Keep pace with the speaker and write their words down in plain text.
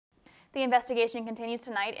The investigation continues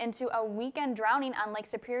tonight into a weekend drowning on Lake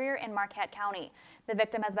Superior in Marquette County. The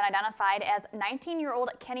victim has been identified as 19-year-old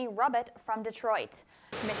Kenny Rubbit from Detroit.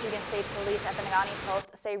 Michigan State Police at the Negaunee Post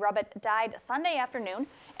say Rubbit died Sunday afternoon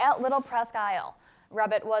at Little Presque Isle.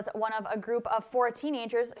 Rubbit was one of a group of 4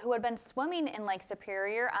 teenagers who had been swimming in Lake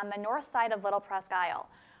Superior on the north side of Little Presque Isle.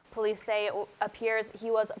 Police say it appears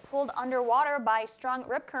he was pulled underwater by strong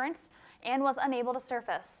rip currents and was unable to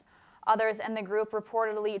surface. Others in the group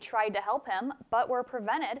reportedly tried to help him, but were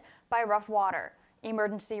prevented by rough water.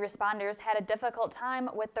 Emergency responders had a difficult time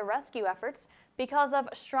with the rescue efforts because of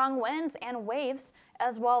strong winds and waves,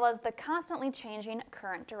 as well as the constantly changing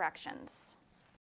current directions.